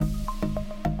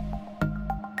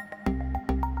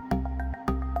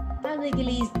Pamela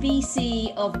Gillies,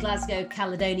 VC of Glasgow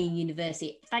Caledonian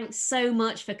University. Thanks so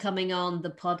much for coming on the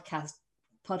podcast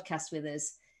with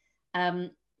us.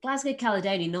 Glasgow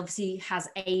Caledonian obviously has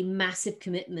a massive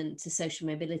commitment to social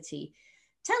mobility.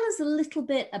 Tell us a little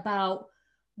bit about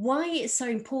why it's so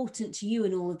important to you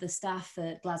and all of the staff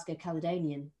at Glasgow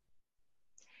Caledonian.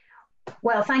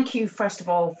 Well, thank you, first of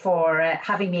all, for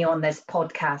having me on this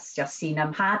podcast, Justine.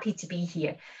 I'm happy to be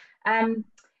here.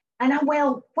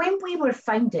 Well, when we were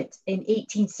founded in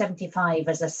 1875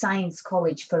 as a science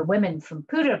college for women from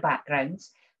poorer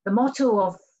backgrounds, the motto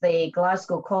of the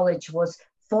Glasgow College was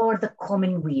 "For the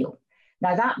Common Weal."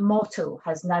 Now, that motto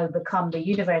has now become the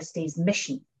university's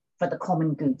mission for the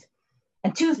common good.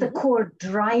 And two of the core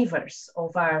drivers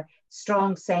of our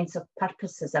strong sense of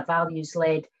purpose as a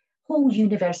values-led whole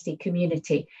university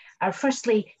community are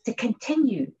firstly to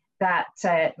continue that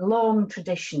long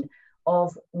tradition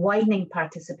of widening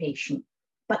participation,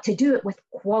 but to do it with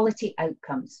quality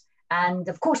outcomes. And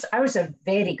of course, ours are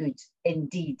very good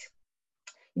indeed.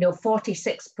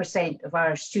 46% of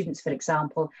our students, for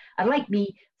example, are like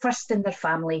me, first in their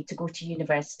family to go to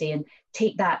university and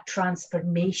take that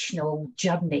transformational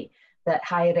journey that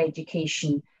higher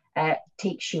education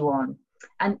takes you on.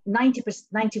 And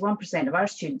 91% of our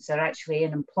students are actually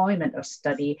in employment or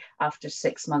study after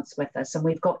 6 months with us. And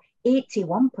we've got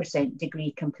 81%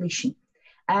 degree completion.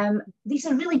 These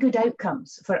are really good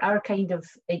outcomes for our kind of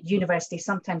university,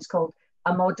 sometimes called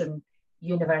a modern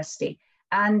university.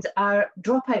 And our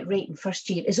dropout rate in first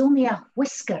year is only a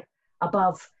whisker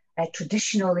above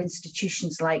traditional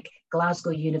institutions like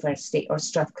Glasgow University or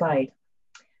Strathclyde.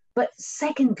 But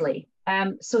secondly,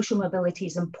 social mobility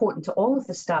is important to all of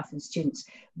the staff and students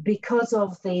because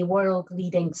of the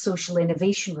world-leading social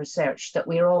innovation research that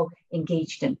we're all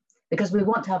engaged in, because we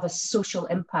want to have a social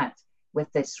impact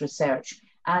with this research.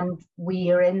 And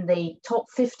we are in the top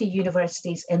 50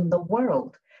 universities in the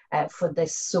world for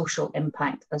this social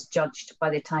impact as judged by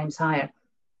the Times Higher.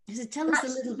 So tell us a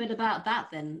little bit about that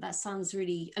then. That sounds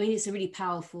really, it's a really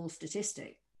powerful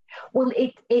statistic. Well,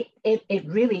 it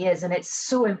really is, and it's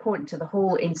so important to the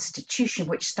whole institution,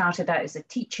 which started out as a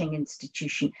teaching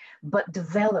institution, but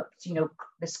developed,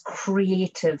 this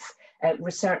creative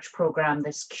research program,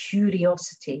 this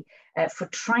curiosity for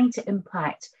trying to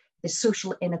impact the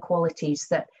social inequalities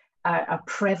that are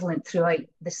prevalent throughout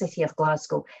the city of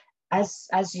Glasgow.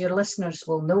 As your listeners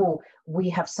will know, we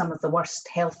have some of the worst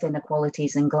health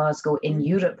inequalities in Glasgow in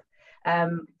Europe.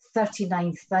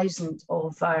 39,000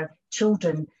 of our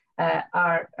children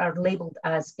are labelled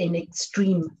as in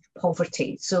extreme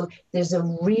poverty. So there's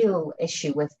a real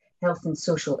issue with health and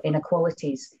social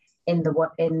inequalities in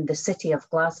the city of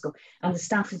Glasgow. And the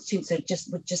staff and students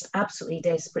were just absolutely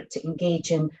desperate to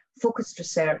engage in focused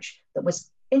research that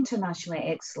was internationally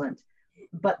excellent,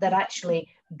 but that actually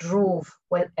drove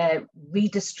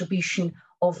redistribution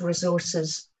of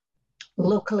resources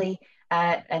locally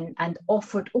and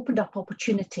opened up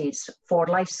opportunities for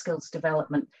life skills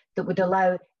development that would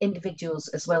allow individuals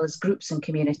as well as groups and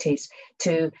communities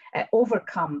to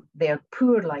overcome their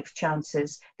poor life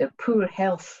chances, their poor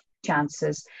health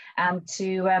chances, and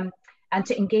to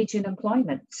engage in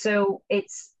employment. So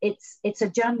it's a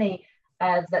journey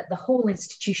that the whole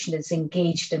institution is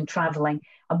engaged in travelling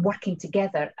and working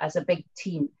together as a big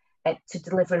team to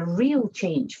deliver real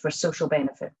change for social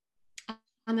benefit.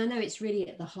 And I know it's really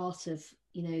at the heart of,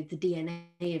 the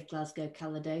DNA of Glasgow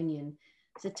Caledonian.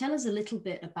 So tell us a little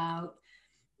bit about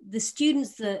the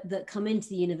students that come into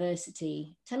the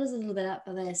university. Tell us a little bit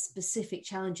about their specific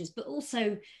challenges, but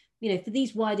also, for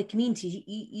these wider communities,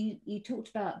 you talked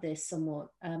about this somewhat.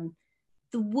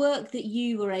 The work that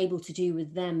you were able to do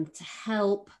with them to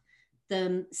help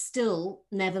them still,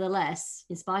 nevertheless,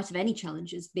 in spite of any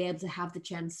challenges, be able to have the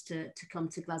chance to come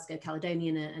to Glasgow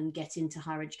Caledonian and get into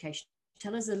higher education.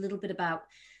 Tell us a little bit about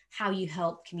how you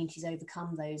help communities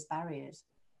overcome those barriers.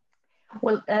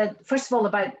 Well, first of all,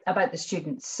 about the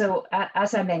students. So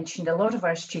as I mentioned, a lot of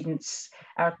our students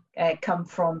come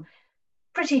from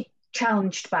pretty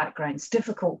challenged backgrounds,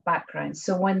 difficult backgrounds.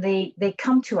 So when they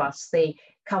come to us, they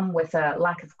come with a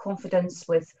lack of confidence,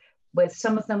 with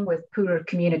some of them with poorer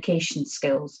communication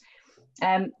skills.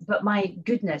 But my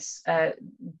goodness,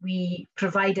 we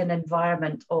provide an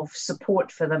environment of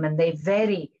support for them, and they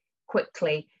very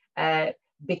quickly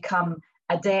become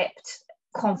adept,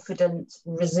 confident,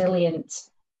 resilient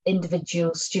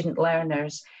individual student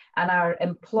learners. And our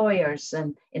employers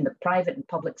and in the private and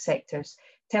public sectors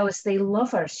tell us they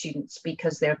love our students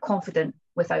because they're confident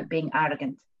without being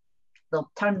arrogant.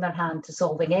 They'll turn their hand to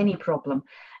solving any problem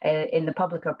in the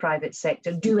public or private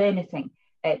sector, do anything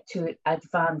to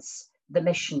advance the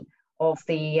mission of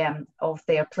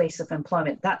their place of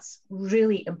employment. That's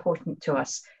really important to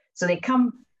us. So they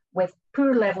come with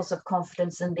poor levels of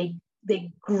confidence, and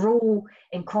they grow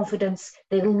in confidence.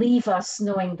 They leave us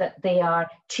knowing that they are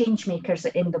change makers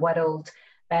in the world,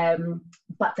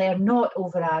 but they're not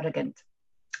over arrogant.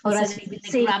 Or so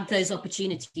they grab those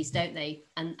opportunities, don't they?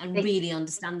 And really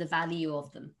understand the value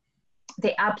of them.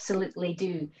 They absolutely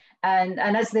do. And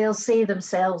as they'll say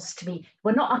themselves to me,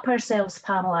 we're not up ourselves,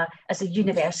 Pamela, as a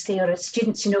university or as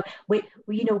students,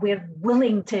 we're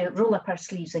willing to roll up our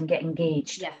sleeves and get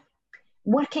engaged. Yeah.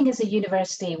 Working as a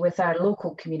university with our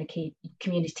local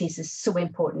communities is so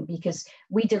important, because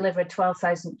we deliver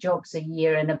 12,000 jobs a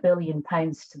year and £1 billion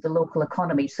to the local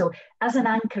economy. So as an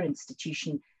anchor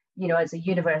institution, as a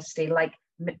university, like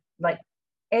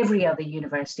every other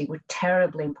university, we're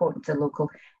terribly important to the local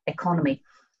economy.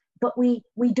 But we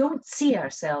don't see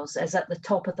ourselves as at the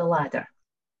top of the ladder.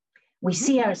 We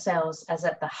see ourselves as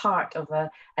at the heart of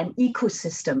an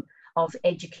ecosystem of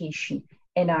education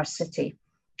in our city.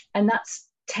 And that's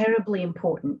terribly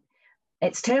important.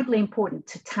 It's terribly important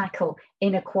to tackle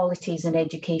inequalities in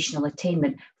educational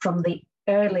attainment from the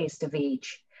earliest of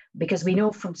age, because we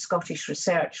know from Scottish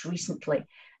research recently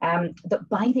that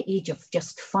by the age of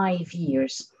just 5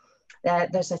 years,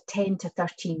 there's a 10 to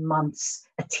 13 months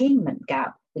attainment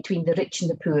gap between the rich and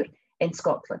the poor in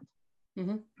Scotland.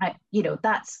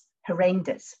 That's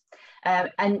horrendous.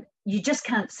 And you just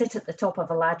can't sit at the top of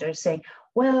a ladder saying,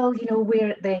 well,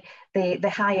 we're at the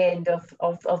high end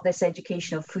of this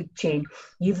educational food chain.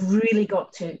 You've really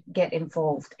got to get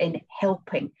involved in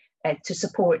helping to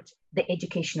support the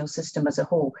educational system as a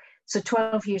whole. So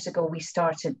 12 years ago, we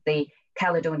started the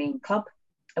Caledonian Club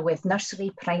with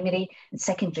nursery, primary and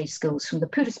secondary schools from the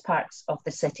poorest parts of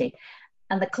the city.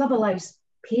 And the club allows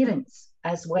parents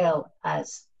as well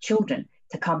as children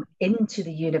to come into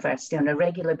the university on a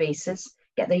regular basis,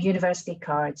 get their university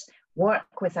cards,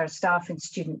 work with our staff and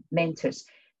student mentors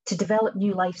to develop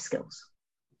new life skills.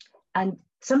 And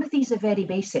some of these are very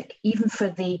basic. Even for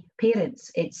the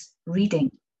parents, it's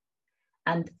reading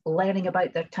and learning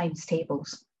about their times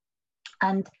tables.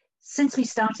 And since we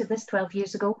started this 12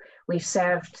 years ago, we've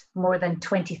served more than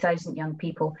 20,000 young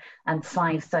people and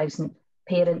 5,000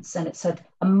 parents, and it's had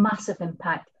a massive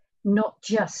impact, not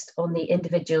just on the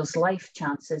individual's life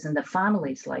chances and the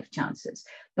family's life chances,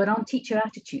 but on teacher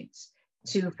attitudes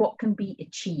to what can be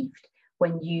achieved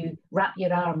when you wrap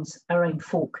your arms around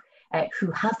folk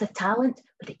who have the talent,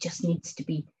 but it just needs to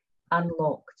be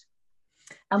unlocked.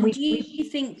 And do you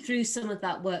think through some of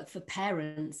that work for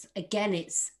parents, again,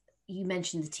 you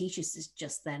mentioned the teachers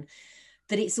just then,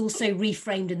 that it's also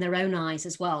reframed in their own eyes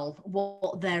as well,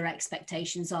 what their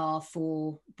expectations are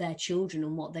for their children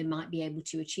and what they might be able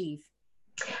to achieve?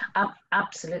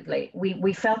 Absolutely.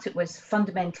 We felt it was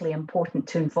fundamentally important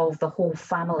to involve the whole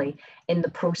family in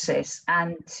the process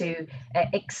and to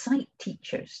excite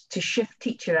teachers, to shift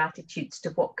teacher attitudes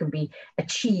to what can be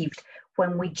achieved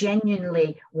when we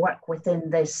genuinely work within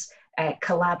this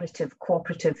collaborative,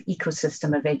 cooperative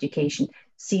ecosystem of education,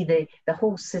 see the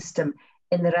whole system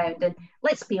in the round. And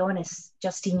let's be honest,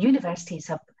 Justine, universities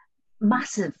have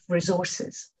massive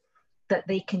resources that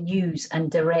they can use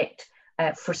and direct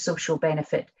for social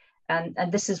benefit.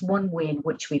 And this is one way in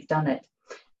which we've done it.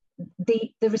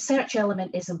 The research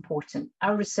element is important.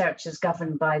 Our research is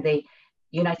governed by the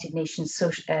United Nations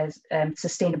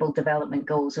Sustainable Development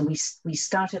Goals, and we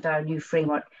started our new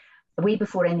framework way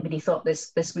before anybody thought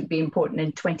this would be important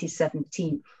in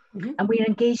 2017. And we're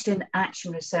engaged in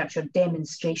action research or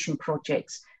demonstration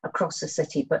projects across the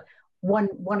city. But one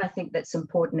I think that's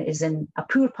important is in a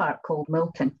poor part called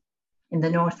Milton in the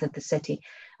north of the city.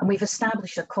 And we've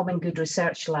established a common good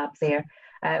research lab there,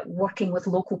 working with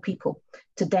local people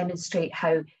to demonstrate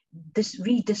how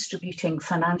redistributing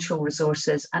financial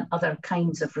resources and other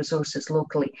kinds of resources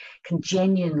locally can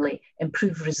genuinely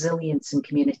improve resilience in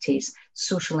communities,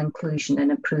 social inclusion,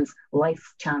 and improve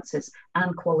life chances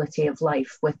and quality of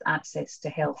life with access to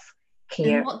health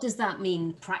care. And what does that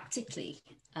mean practically,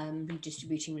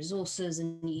 redistributing resources?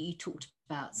 And you talked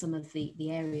about some of the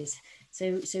areas.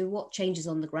 So what changes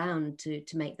on the ground to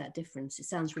make that difference? It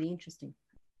sounds really interesting.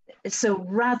 So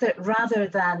rather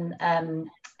than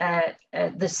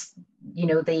this,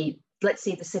 let's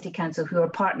say the City Council, who are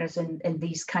partners in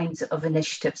these kinds of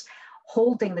initiatives,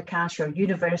 holding the cash, or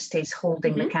universities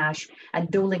holding the cash and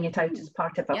doling it out as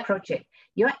part of a project,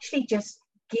 you actually just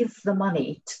give the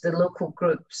money to the local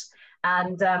groups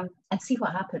and see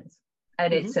what happens.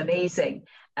 And it's amazing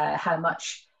how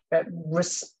much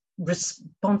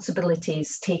responsibility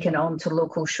is taken onto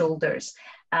local shoulders,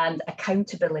 and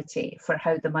accountability for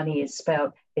how the money is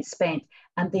spent is spent,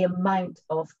 and the amount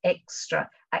of extra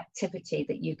activity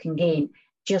that you can gain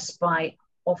just by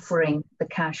offering the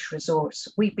cash resource.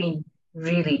 We've been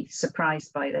really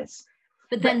surprised by this.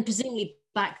 But then presumably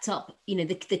backed up, you know,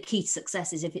 the key to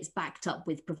success is if it's backed up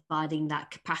with providing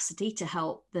that capacity to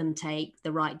help them take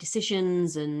the right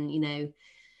decisions, and, you know,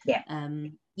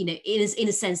 in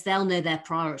a sense, they'll know their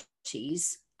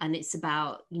priorities, and it's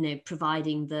about, you know,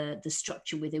 providing the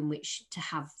structure within which to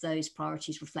have those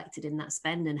priorities reflected in that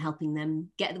spend and helping them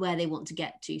get where they want to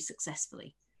get to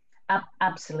successfully.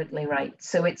 Absolutely right.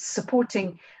 So it's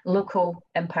supporting local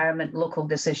empowerment, local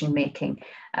decision making,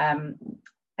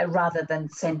 rather than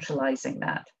centralizing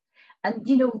that. And,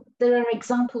 you know, there are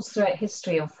examples throughout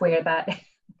history of where that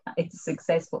is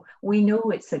successful. We know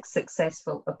it's a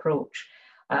successful approach,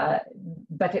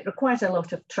 but it requires a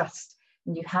lot of trust.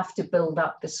 And you have to build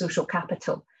up the social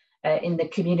capital in the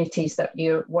communities that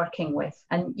you're working with.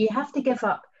 And you have to give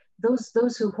up,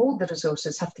 those who hold the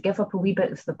resources have to give up a wee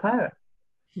bit of the power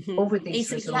over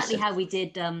these resources. It's exactly how we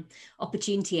did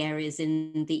opportunity areas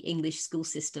in the English school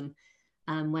system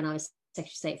when I was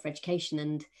Secretary of State for Education.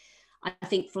 And I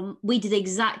think we did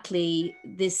exactly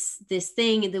this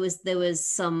thing. There was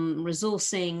some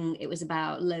resourcing. It was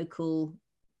about local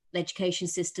education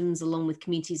systems along with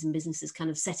communities and businesses kind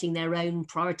of setting their own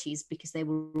priorities, because they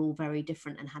were all very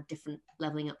different and had different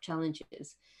levelling up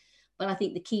challenges. But I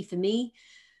think the key for me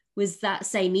was that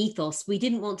same ethos. We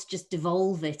didn't want to just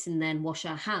devolve it and then wash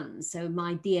our hands. So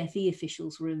my DFE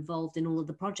officials were involved in all of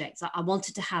the projects. I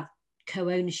wanted to have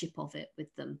co-ownership of it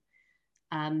with them,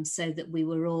 so that we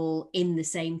were all in the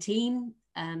same team,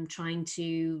 trying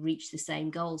to reach the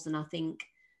same goals. And I think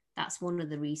that's one of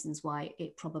the reasons why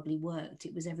it probably worked.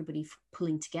 It was everybody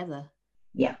pulling together.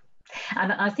 Yeah.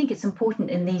 And I think it's important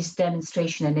in these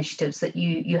demonstration initiatives that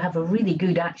you have a really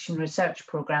good action research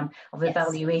program of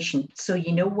evaluation, so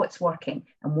you know what's working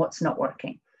and what's not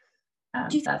working.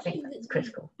 Do you I think that's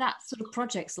critical. That sort of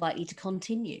project's likely to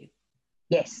continue?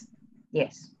 Yes,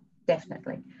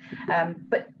 definitely.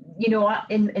 But, you know,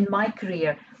 in my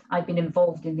career, I've been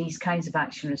involved in these kinds of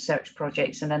action research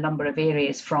projects in a number of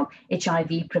areas, from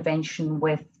HIV prevention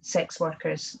with sex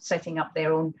workers setting up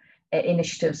their own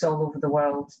initiatives all over the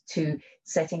world, to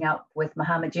setting up with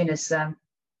Mohammed Yunus a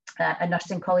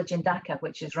nursing college in Dhaka,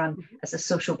 which is run as a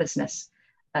social business.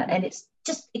 And it's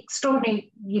just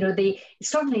extraordinary, you know,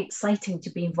 extraordinarily exciting to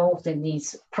be involved in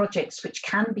these projects, which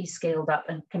can be scaled up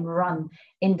and can run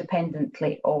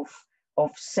independently of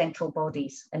central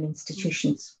bodies and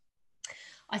institutions.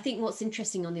 I think what's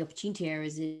interesting on the opportunity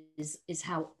areas is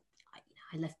how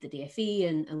I left the DFE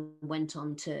and went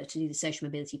on to do the social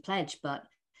mobility pledge, but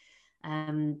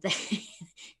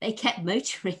they kept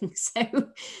motoring, so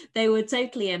they were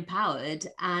totally empowered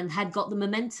and had got the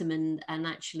momentum. And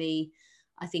actually,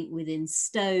 I think within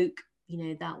Stoke, you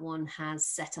know, that one has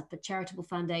set up a charitable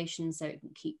foundation so it can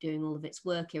keep doing all of its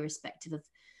work, irrespective of,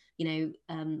 you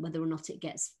know, whether or not it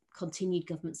gets continued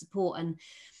government support. And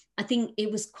I think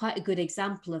it was quite a good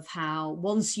example of how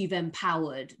once you've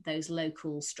empowered those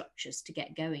local structures to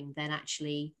get going, then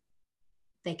actually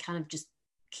they kind of just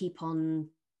keep on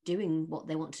doing what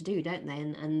they want to do, don't they?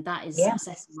 And that is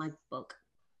success in my book.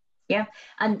 Yeah,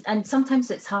 and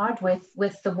sometimes it's hard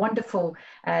with the wonderful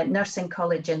nursing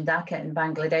college in Dhaka in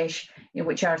Bangladesh, you know,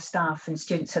 which our staff and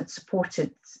students had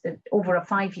supported over a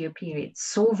 5-year period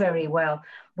so very well.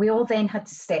 We all then had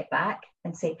to step back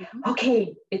and say,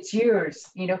 okay, it's yours.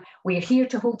 You know, we're here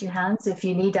to hold your hands if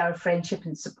you need our friendship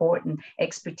and support and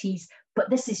expertise, but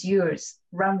this is yours.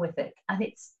 Run with it, and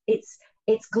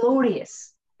it's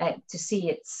glorious. To see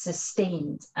it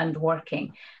sustained and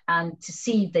working, and to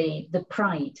see the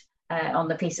pride on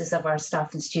the faces of our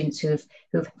staff and students who've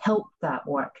helped that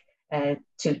work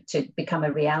to become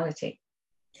a reality.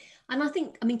 And I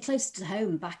think, I mean, close to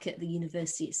home, back at the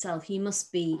university itself, you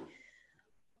must be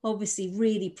obviously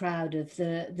really proud of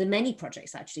the many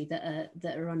projects actually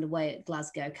that are underway at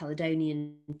Glasgow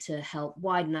Caledonian to help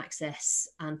widen access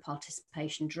and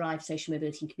participation, drive social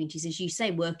mobility in communities, as you say,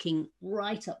 working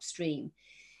right upstream.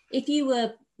 If you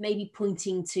were maybe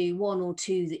pointing to one or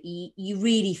two that you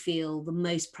really feel the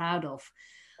most proud of,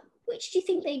 which do you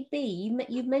think they'd be?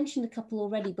 You've mentioned a couple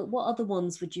already, but what other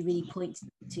ones would you really point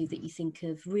to that you think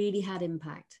have really had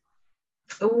impact?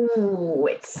 Oh,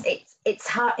 it's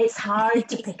hard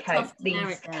to pick out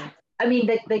these. I mean,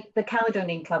 the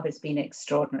Caledonian Club has been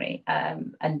extraordinary,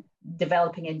 and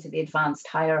developing into the Advanced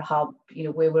Hire Hub, you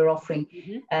know, where we're offering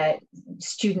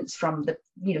students from the,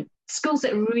 you know, schools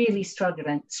that are really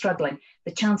struggling,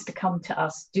 the chance to come to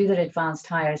us, do their advanced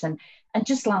hires. And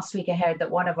just last week I heard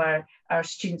that one of our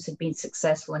students had been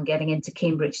successful in getting into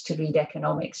Cambridge to read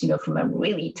economics, you know, from a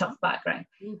really tough background.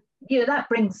 that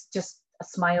brings just a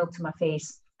smile to my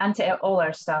face and to all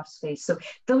our staff's face. So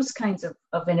those kinds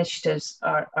of initiatives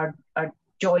are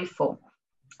joyful.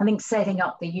 I think setting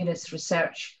up the UNIS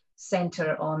Research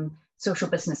Centre on Social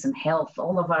Business and Health,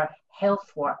 all of our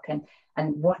health work and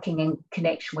working in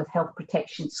connection with Health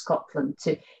Protection Scotland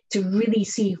to really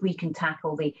see if we can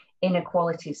tackle the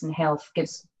inequalities in health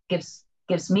gives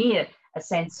me a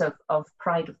sense of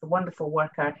pride of the wonderful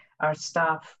work our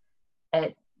staff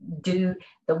do,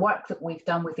 the work that we've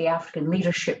done with the African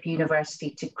Leadership University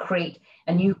to create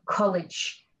a new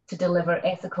college to deliver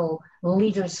ethical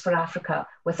leaders for Africa,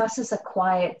 with us as a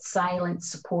quiet, silent,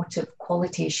 supportive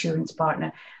quality assurance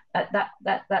partner.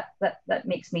 That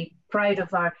makes me proud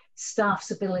of our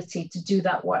staff's ability to do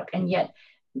that work and yet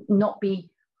not be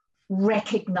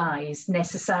recognised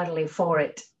necessarily for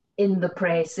it in the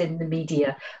press, in the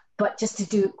media, but just to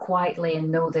do it quietly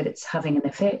and know that it's having an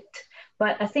effect.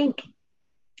 But I think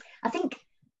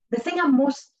the thing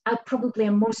I probably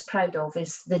am most proud of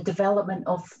is the development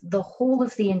of the whole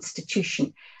of the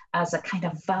institution as a kind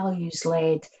of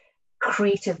values-led,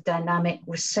 creative, dynamic,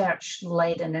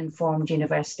 research-led and informed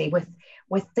university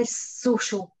with this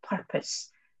social purpose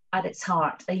at its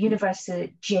heart, a university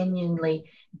that genuinely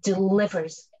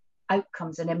delivers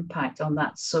outcomes and impact on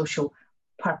that social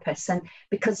purpose. And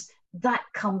because that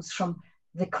comes from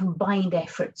the combined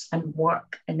efforts and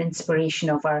work and inspiration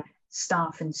of our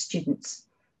staff and students.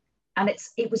 And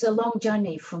it was a long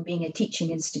journey from being a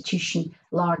teaching institution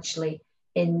largely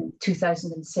in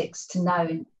 2006 to now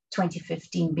in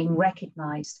 2015 being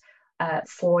recognised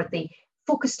for the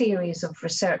focused areas of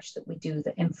research that we do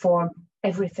that inform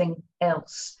everything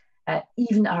else.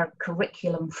 Even our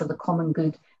curriculum for the common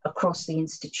good across the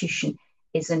institution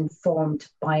is informed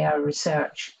by our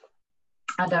research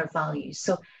and our values.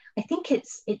 So I think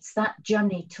it's that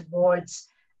journey towards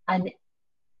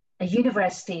a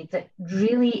university that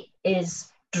really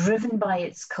is driven by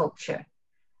its culture.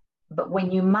 But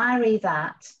when you marry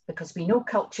that, because we know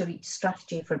culture eats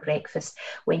strategy for breakfast,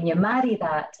 when you marry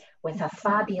that with a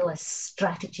fabulous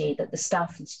strategy that the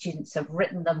staff and students have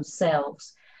written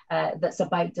themselves, that's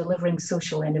about delivering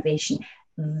social innovation,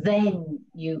 then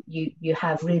you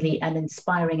have really an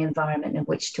inspiring environment in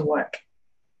which to work.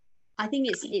 I think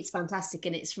it's fantastic,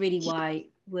 and it's really why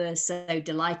we're so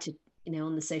delighted,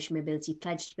 on the Social Mobility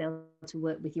Pledge to be able to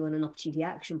work with you on an opportunity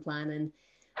action plan. And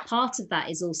part of that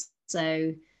is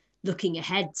also looking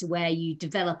ahead to where you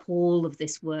develop all of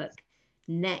this work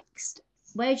next.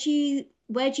 Where do you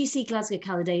see Glasgow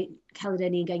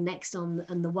Caledonian going next on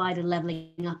the wider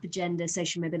levelling up agenda,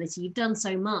 social mobility? You've done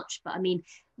so much, but I mean,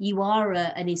 you are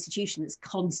an institution that's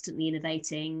constantly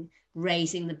innovating,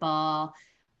 raising the bar.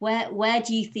 Where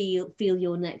do you feel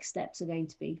your next steps are going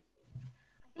to be?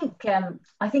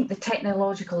 I think the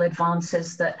technological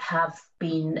advances that have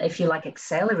been, if you like,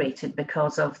 accelerated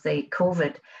because of the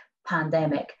COVID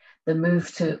pandemic, the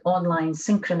move to online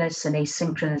synchronous and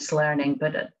asynchronous learning,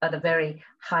 but at a very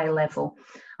high level,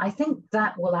 I think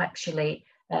that will actually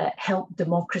help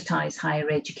democratize higher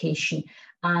education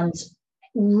and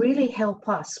really help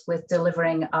us with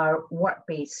delivering our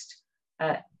work-based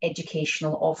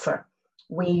educational offer.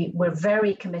 We're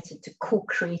very committed to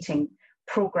co-creating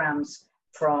programs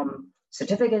from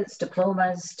certificates,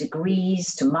 diplomas,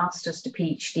 degrees, to masters, to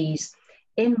PhDs,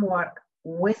 in work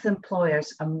with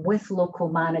employers and with local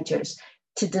managers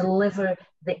to deliver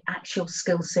the actual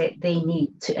skill set they need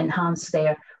to enhance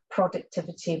their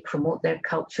productivity, promote their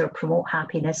culture, promote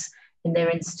happiness in their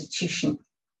institution.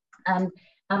 And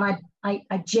I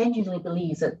genuinely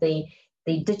believe that the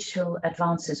digital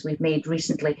advances we've made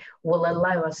recently will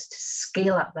allow us to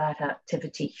scale up that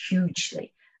activity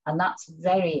hugely. And that's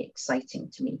very exciting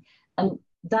to me. And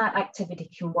that activity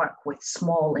can work with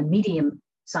small and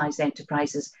medium-sized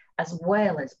enterprises as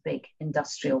well as big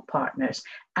industrial partners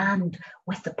and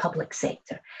with the public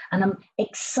sector. And I'm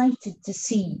excited to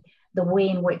see the way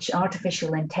in which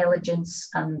artificial intelligence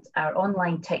and our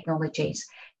online technologies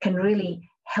can really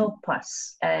help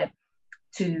us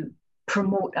to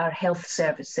promote our health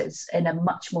services in a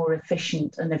much more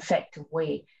efficient and effective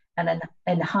way and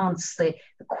enhance the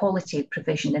quality of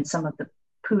provision in some of the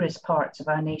poorest parts of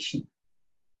our nation.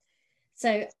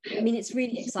 So, I mean, it's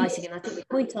really exciting. And I think the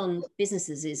point on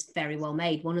businesses is very well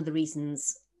made. One of the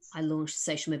reasons I launched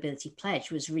the Social Mobility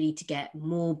Pledge was really to get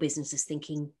more businesses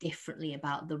thinking differently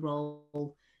about the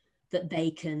role that they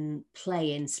can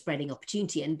play in spreading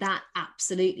opportunity. And that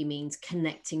absolutely means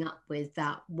connecting up with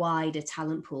that wider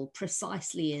talent pool,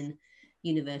 precisely in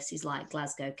universities like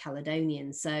Glasgow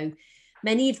Caledonian. So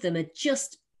many of them are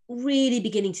just really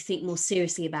beginning to think more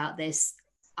seriously about this.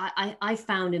 I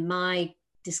found in my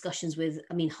discussions with,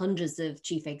 hundreds of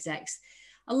chief execs,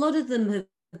 a lot of them have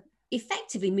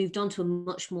effectively moved on to a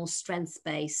much more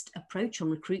strengths-based approach on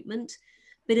recruitment,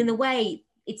 but in a way,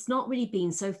 it's not really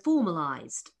been so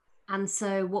formalized. And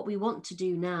so what we want to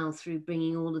do now through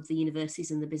bringing all of the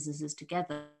universities and the businesses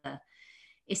together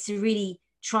is to really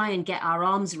try and get our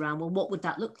arms around, well, what would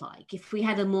that look like? If we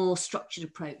had a more structured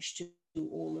approach to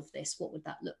all of this, what would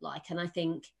that look like? And I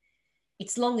think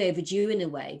it's long overdue in a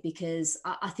way, because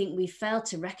I think we failed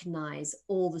to recognize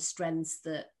all the strengths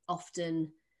that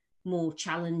often more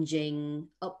challenging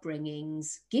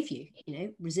upbringings give you,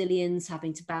 resilience,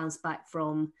 having to bounce back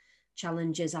from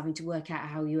challenges, having to work out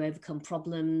how you overcome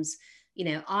problems.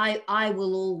 I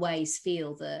will always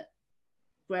feel that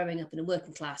growing up in a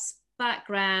working class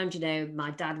background, my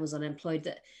dad was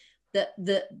unemployed,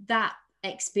 that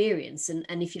experience and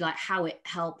if you like, how it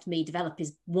helped me develop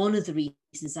is one of the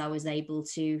reasons I was able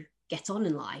to get on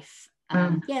in life.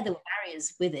 Yeah, there were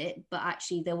barriers with it, but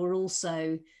actually there were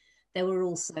also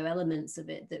elements of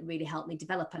it that really helped me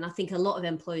develop. And I think a lot of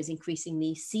employers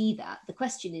increasingly see that. The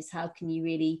question is, how can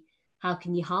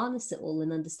you harness it all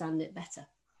and understand it better?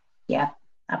 Yeah,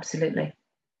 absolutely.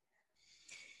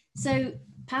 So,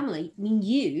 Pamela, I mean,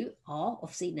 you are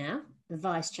obviously now the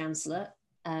Vice Chancellor,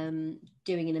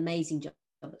 doing an amazing job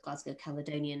at Glasgow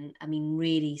Caledonian. I mean,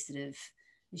 really sort of,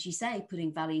 as you say,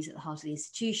 putting values at the heart of the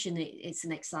institution. It's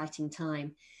an exciting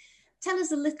time. Tell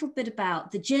us a little bit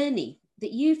about the journey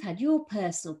that you've had, your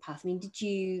personal path. I mean, did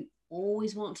you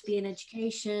always want to be in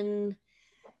education?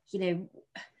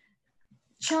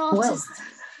 Chart us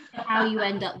how you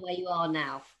end up where you are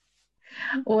now.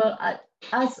 Well,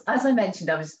 as I mentioned,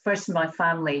 I was first in my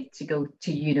family to go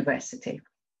to university.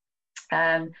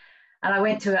 And I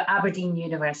went to Aberdeen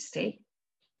University.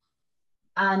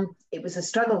 And it was a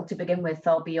struggle to begin with,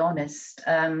 I'll be honest,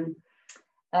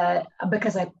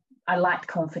 because I lacked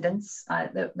confidence.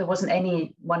 There wasn't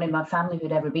anyone in my family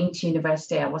who'd ever been to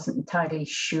university. I wasn't entirely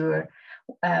sure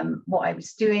what I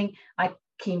was doing. I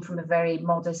came from a very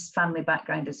modest family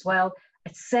background as well.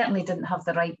 I certainly didn't have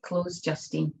the right clothes,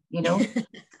 Justine,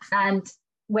 and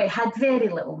we had very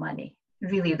little money.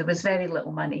 Really, there was very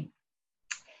little money.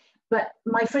 But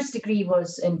my first degree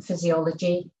was in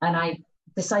physiology, and I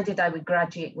decided I would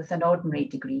graduate with an ordinary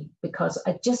degree because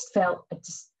I just felt I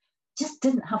just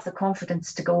didn't have the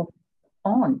confidence to go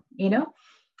on, And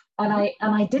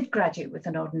I did graduate with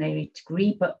an ordinary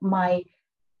degree, but my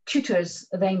tutors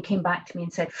then came back to me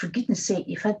and said, for goodness sake,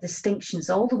 you've had distinctions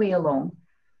all the way along.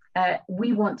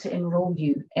 We want to enroll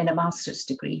you in a master's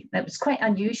degree. It was quite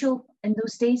unusual in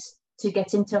those days to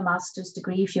get into a master's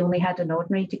degree if you only had an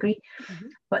ordinary degree,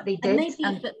 but they did.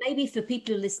 But maybe for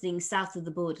people who are listening south of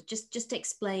the border, just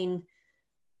explain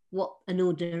what an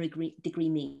ordinary degree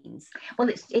means. Well,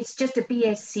 it's just a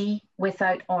BSc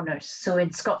without honours. So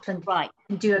in Scotland, right,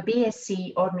 you do a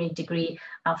BSc ordinary degree.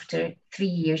 After 3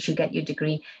 years, you get your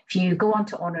degree. If you go on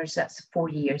to honours, that's 4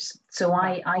 years. So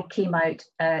I came out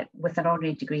with an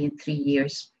ordinary degree in 3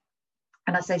 years.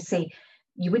 And as I say,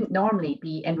 you wouldn't normally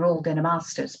be enrolled in a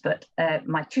master's, but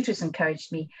my tutors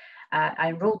encouraged me. I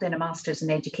enrolled in a master's in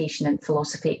education and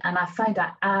philosophy, and I found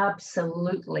I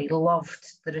absolutely loved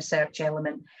the research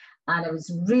element. And I was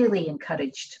really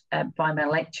encouraged by my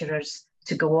lecturers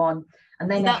to go on. And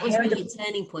then that was really a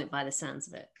turning point by the sounds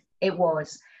of it. It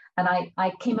was. And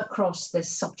I came across this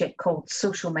subject called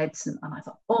social medicine, and I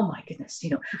thought, oh my goodness,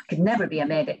 I could never be a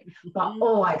medic, but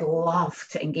I'd love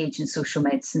to engage in social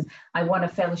medicine. I won a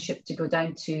fellowship to go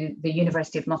down to the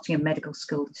University of Nottingham Medical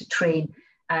School to train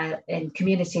in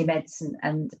community medicine,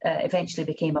 and eventually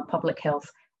became a public health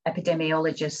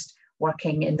epidemiologist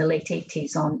working in the late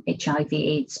 80s on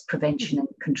HIV/AIDS prevention and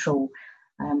control.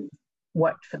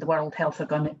 Worked for the World Health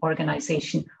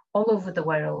Organization all over the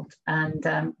world,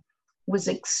 and was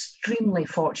extremely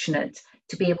fortunate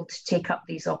to be able to take up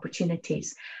these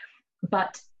opportunities.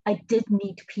 But I did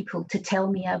need people to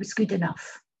tell me I was good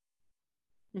enough,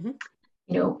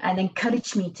 and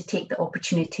encourage me to take the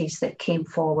opportunities that came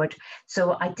forward.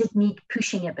 So I did need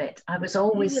pushing a bit. I was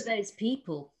always... Who were those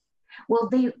people? Well,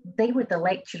 they were the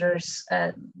lecturers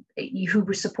who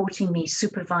were supporting me,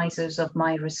 supervisors of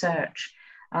my research.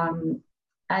 And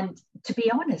to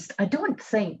be honest, I don't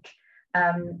think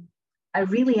I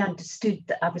really understood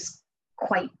that I was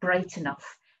quite bright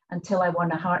enough until I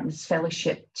won a Hartness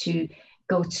Fellowship to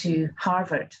go to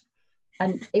Harvard.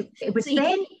 And it was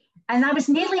then, and I was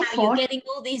nearly 40. You're getting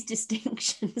all these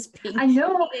distinctions. I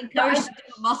know. Being encouraged to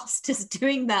do a master's,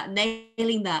 doing that,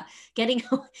 nailing that,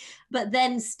 but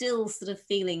then still sort of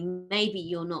feeling maybe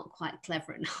you're not quite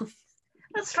clever enough.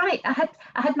 That's right. I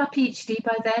had my PhD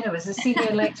by then. I was a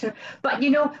senior lecturer. But,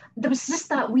 there was just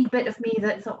that wee bit of me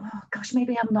that thought, oh, gosh,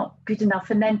 maybe I'm not good enough.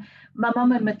 And then my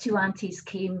mum and my two aunties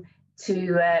came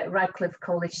to Radcliffe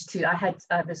College too. I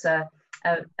was a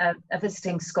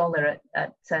visiting scholar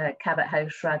at Cabot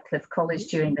House, Radcliffe College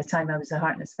during the time I was a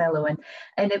Harkness Fellow,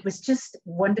 and it was just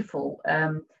wonderful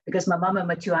because my mum and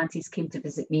my two aunties came to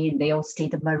visit me, and they all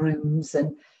stayed in my rooms,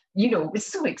 and it was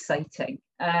so exciting.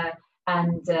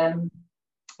 And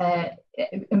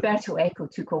Umberto Eco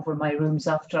took over my rooms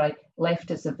after I left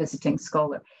as a visiting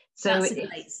scholar. So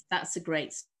that's a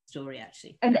great story,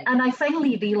 actually. And I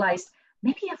finally realised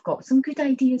maybe I've got some good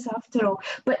ideas after all.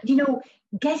 But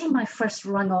getting my first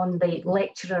rung on the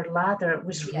lecturer ladder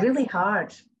was really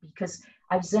hard because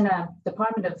I was in a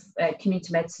Department of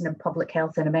Community Medicine and Public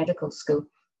Health in a medical school.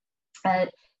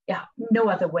 No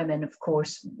other women, of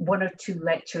course, one or two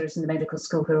lecturers in the medical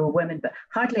school who were women, but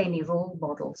hardly any role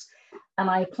models. And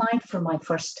I applied for my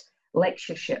first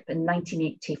lectureship in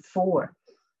 1984.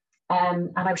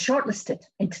 And I was shortlisted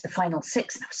into the final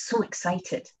 6, and I was so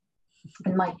excited.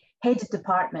 And my head of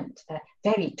department, a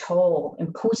very tall,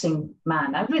 imposing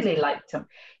man, I really liked him.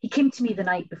 He came to me the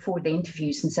night before the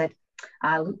interviews and said,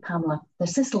 look, Pamela,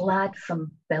 there's this lad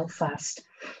from Belfast.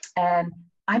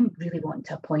 I'm really wanting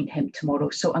to appoint him tomorrow,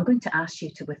 so I'm going to ask you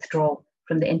to withdraw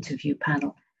from the interview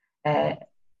panel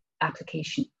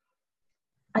application.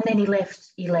 And then he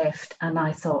left, and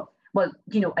I thought, well,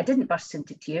 I didn't burst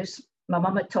into tears. My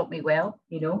mum had taught me well,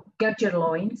 gird your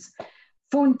loins.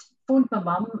 Phoned my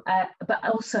mum, but I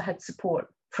also had support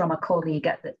from a colleague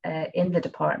in the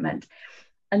department.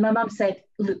 And my mum said,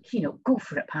 look, go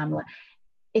for it, Pamela.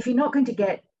 If you're not going to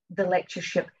get the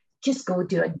lectureship, just go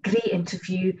do a great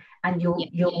interview, and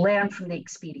you'll learn from the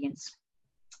experience.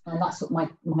 And that's what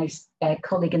my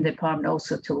colleague in the department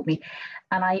also told me.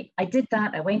 And I did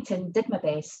that. I went in, did my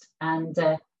best, and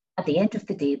at the end of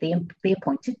the day, they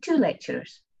appointed 2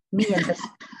 lecturers, me and this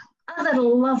other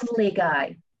lovely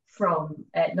guy from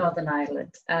Northern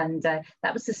Ireland. And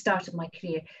that was the start of my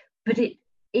career. But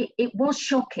it was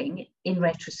shocking in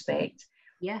retrospect.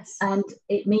 Yes. And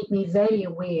it made me very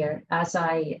aware as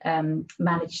I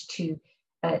managed to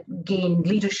gain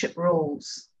leadership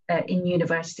roles in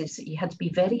universities that you had to be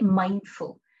very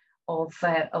mindful of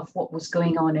what was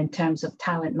going on in terms of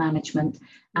talent management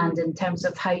and in terms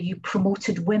of how you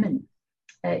promoted women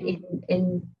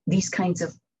in these kinds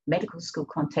of medical school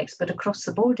contexts, but across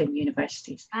the board in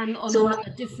universities. And on a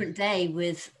different day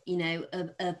with,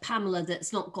 a Pamela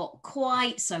that's not got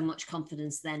quite so much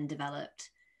confidence then developed,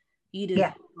 you'd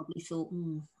have probably thought,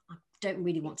 I don't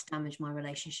really want to damage my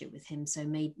relationship with him, so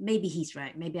maybe he's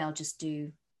right. Maybe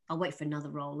I'll wait for another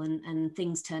role, and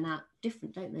things turn out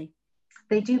different, don't they?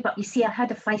 They do, but you see, I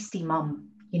had a feisty mum,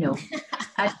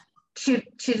 she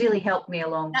really helped me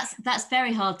along. That's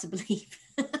very hard to believe.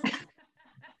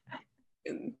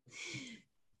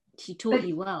 She taught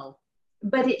you well.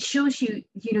 But it shows you,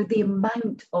 the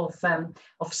amount of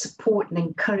support and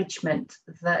encouragement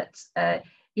that,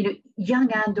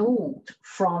 young and old,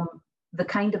 from the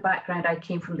kind of background I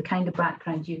came from, the kind of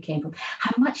background you came from,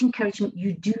 how much encouragement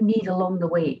you do need along the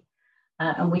way.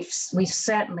 And we've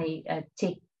certainly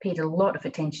paid a lot of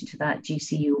attention to that at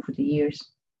GCE over the years.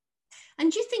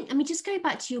 And do you think, just going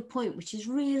back to your point, which is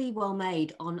really well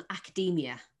made on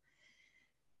academia,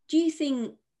 do you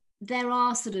think there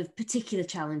are sort of particular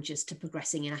challenges to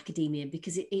progressing in academia,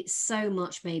 because it's so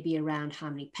much maybe around how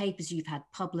many papers you've had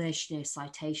published,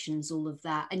 citations, all of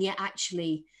that, and yet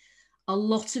actually a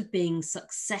lot of being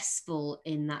successful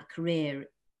in that career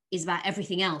is about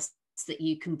everything else that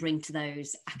you can bring to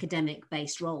those academic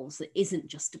based roles that isn't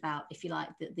just about, if you like,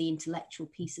 the intellectual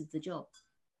piece of the job?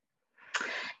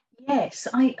 Yes,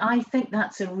 I think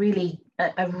that's a really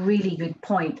good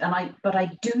point, but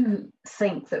I do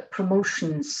think that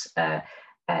promotions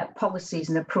policies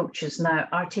and approaches now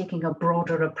are taking a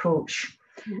broader approach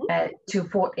to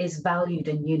what is valued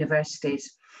in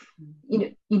universities.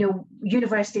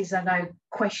 Universities are now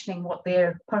questioning what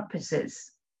their purpose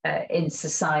is in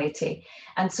society,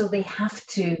 and so they have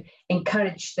to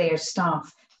encourage their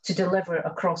staff to deliver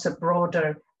across a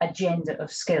broader agenda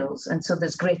of skills. And so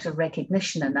there's greater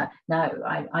recognition in that now,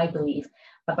 I believe,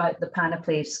 about the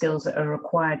panoply of skills that are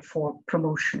required for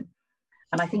promotion.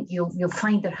 And I think you'll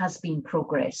find there has been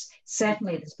progress.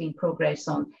 Certainly there's been progress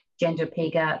on gender pay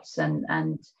gaps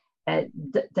and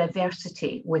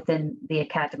diversity within the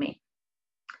academy.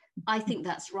 I think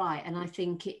that's right. And I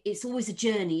think it's always a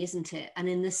journey, isn't it? And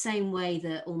in the same way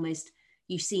that almost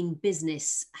you've seen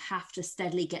business have to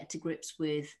steadily get to grips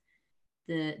with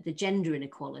the gender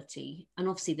inequality, and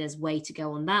obviously there's way to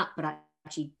go on that, but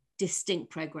actually distinct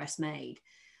progress made.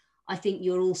 I think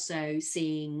you're also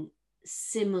seeing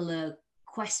similar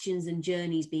questions and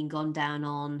journeys being gone down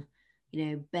on,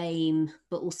 BAME,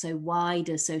 but also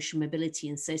wider social mobility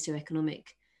and socioeconomic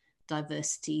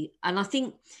diversity. And I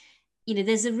think, you know,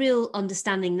 there's a real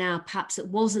understanding now, perhaps that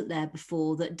wasn't there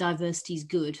before, that diversity is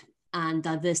good, and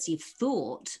diversity of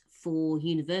thought for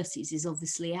universities is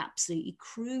obviously absolutely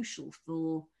crucial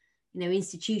for, you know,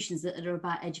 institutions that are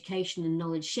about education and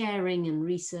knowledge sharing and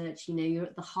research. You know, you're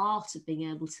at the heart of being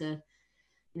able to,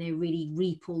 you know, really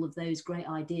reap all of those great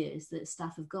ideas that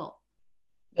staff have got.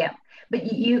 Yeah,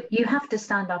 but you have to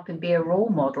stand up and be a role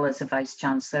model as a vice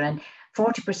chancellor. And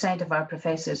 40% of our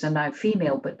professors are now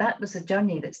female, but that was a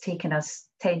journey that's taken us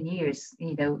 10 years,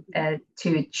 you know,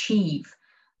 to achieve.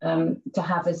 To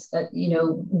have us, you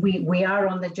know, we are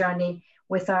on the journey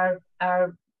with our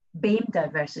BAME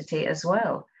diversity as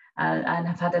well, and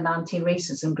have had an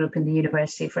anti-racism group in the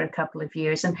university for a couple of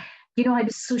years. And, you know, I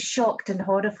was so shocked and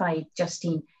horrified,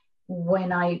 Justine,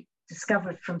 when I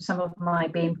discovered from some of my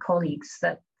BAME colleagues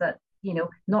that you know,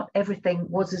 not everything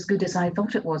was as good as I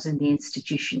thought it was in the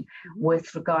institution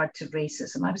with regard to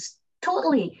racism. I was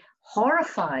totally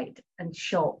horrified and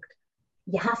shocked.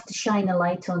 You have to shine a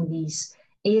light on these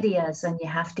areas, and you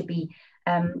have to be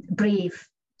brave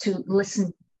to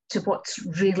listen to what's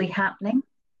really happening,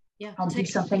 and do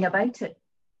something about it.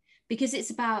 Because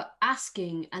it's about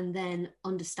asking and then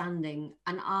understanding.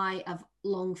 And I have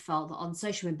long felt that on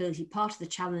social mobility, part of the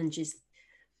challenge is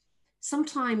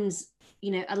sometimes,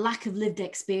 you know, a lack of lived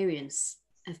experience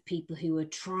of people who are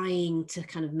trying to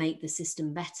kind of make the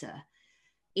system better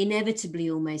inevitably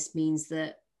almost means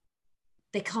that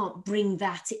they can't bring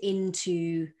that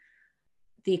into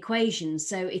the equation.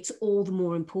 So it's all the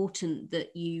more important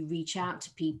that you reach out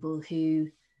to people who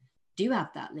do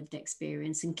have that lived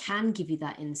experience and can give you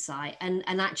that insight. And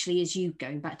actually, as you,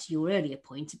 going back to your earlier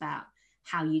point about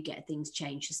how you get things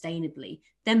changed sustainably,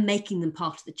 then making them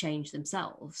part of the change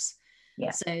themselves.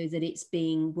 Yeah. So that it's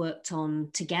being worked on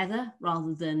together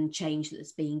rather than change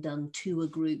that's being done to a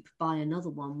group by another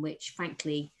one, which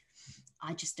frankly,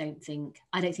 I don't think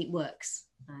works.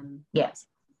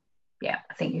 Yeah,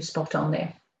 I think you're spot on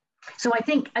there. So I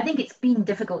think it's been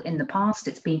difficult in the past.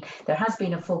 There has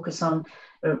been a focus on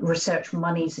research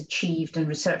monies achieved and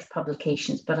research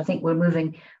publications, but I think we're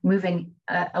moving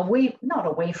away, not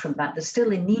away from that. There's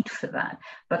still a need for that,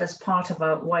 but as part of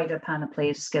a wider panoply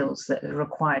of skills that are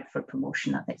required for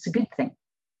promotion, I think it's a good thing.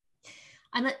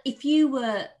 And if you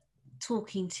were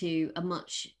talking to a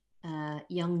much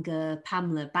younger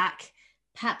Pamela back,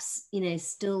 perhaps, you know,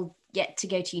 still yet to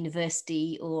go to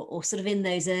university or sort of in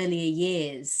those earlier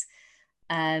years,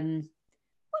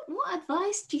 what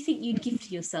advice do you think you'd give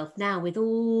to yourself now with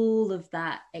all of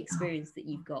that experience that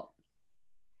you've got?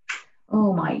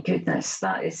 Oh my goodness,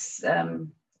 that is,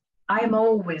 I'm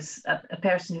always a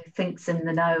person who thinks in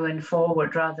the now and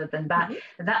forward rather than back.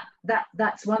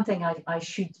 That's one thing I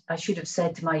should have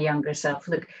said to my younger self.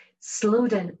 Look, slow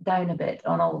down a bit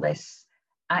on all this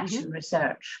action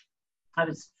research. I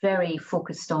was very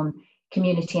focused on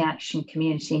community action,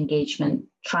 community engagement,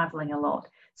 traveling a lot.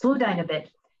 Slow down a bit,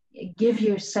 give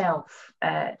yourself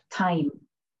time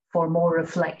for more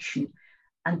reflection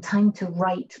and time to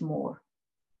write more.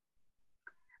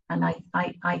 And I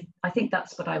think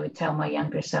that's what I would tell my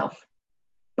younger self.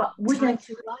 But would time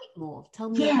to write more? Tell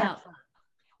me about that.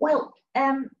 Well,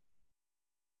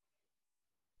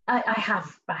 I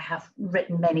have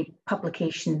written many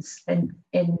publications in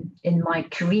my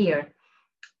career,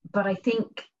 but I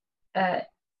think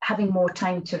having more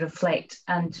time to reflect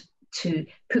and to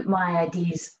put my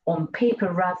ideas on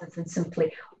paper rather than simply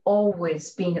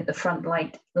always being at the front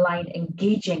line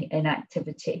engaging in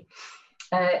activity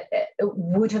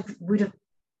would have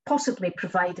possibly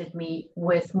provided me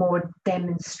with more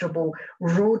demonstrable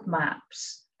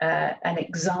roadmaps and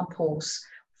examples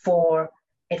for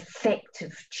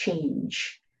effective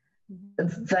change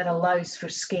that allows for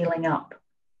scaling up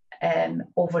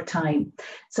over time.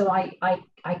 So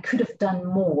I could have done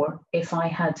more if I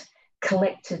had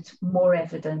collected more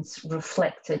evidence,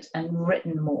 reflected and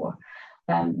written more,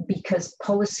 because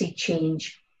policy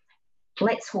change,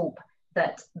 let's hope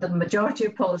that the majority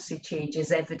of policy change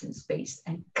is evidence-based,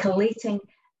 and collating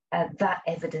that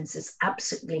evidence is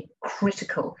absolutely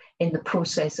critical in the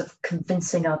process of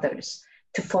convincing others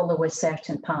to follow a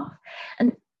certain path.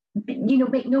 And, you know,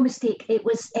 make no mistake, it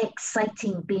was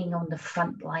exciting being on the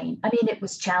front line. I mean, it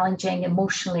was challenging,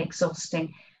 emotionally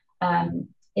exhausting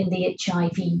in the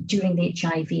HIV, during the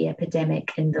HIV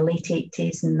epidemic in the late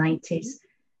 80s and 90s.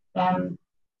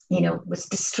 You know, it was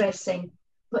distressing,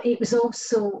 but it was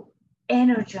also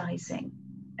energizing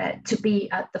to be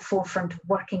at the forefront of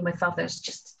working with others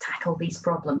just to tackle these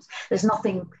problems. There's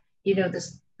nothing, you know,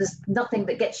 there's nothing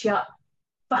that gets you up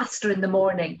faster in the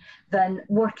morning than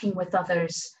working with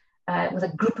others with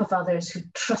a group of others who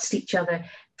trust each other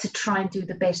to try and do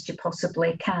the best you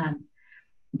possibly can.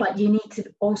 But you need to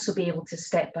also be able to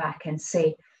step back and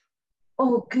say,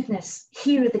 oh goodness,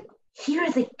 here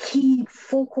are the key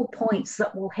focal points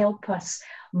that will help us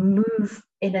move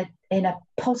in a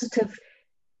positive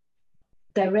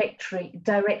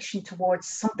direction towards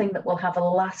something that will have a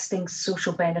lasting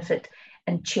social benefit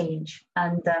and change.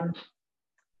 And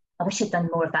I wish I'd done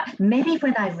more of that. Maybe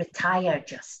when I retire,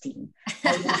 Justine,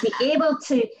 I will be able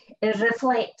to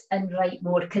reflect and write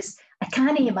more, because I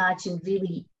can't imagine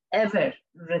really ever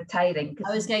retiring.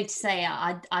 I was going to say,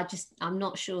 I'm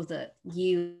not sure that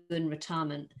you and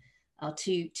retirement are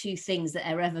two things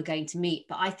that are ever going to meet.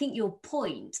 But I think your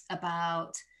point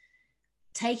about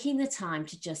taking the time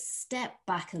to just step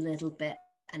back a little bit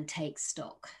and take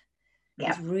stock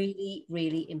is really,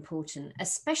 really important,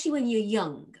 especially when you're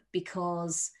young,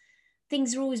 because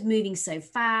things are always moving so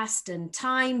fast and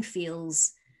time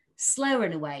feels slower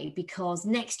in a way, because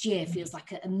next year feels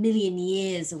like a million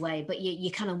years away, but you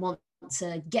kind of want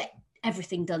to get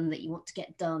everything done that you want to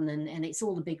get done, and it's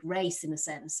all a big race in a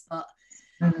sense. But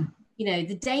you know,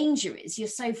 the danger is you're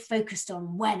so focused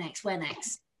on when next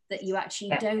that you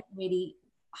actually don't really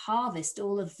harvest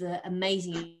all of the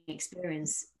amazing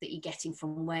experience that you're getting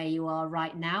from where you are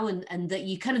right now, and that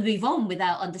you kind of move on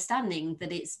without understanding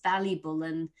that it's valuable,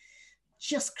 and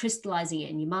just crystallizing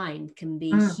it in your mind can be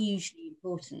hugely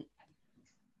important.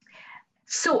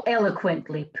 So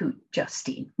eloquently put,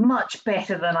 Justine. Much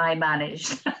better than I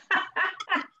managed.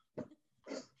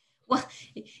 Well,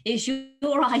 it's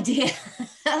your idea.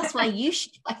 That's why you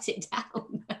should write it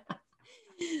down.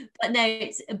 But no,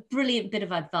 it's a brilliant bit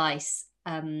of advice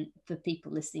for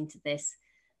people listening to this.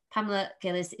 Pamela,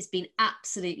 Gillies, it's been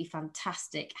absolutely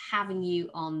fantastic having you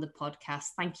on the podcast.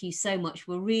 Thank you so much.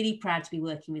 We're really proud to be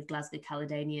working with Glasgow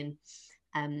Caledonian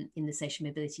in the Social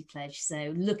Mobility Pledge.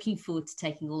 So looking forward to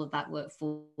taking all of that work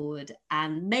forward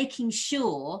and making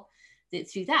sure that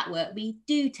through that work, we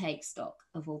do take stock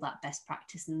of all that best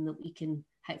practice, and that we can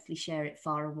hopefully share it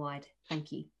far and wide.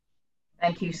 Thank you.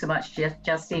 Thank you so much,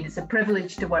 Justine. It's a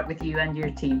privilege to work with you and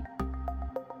your team.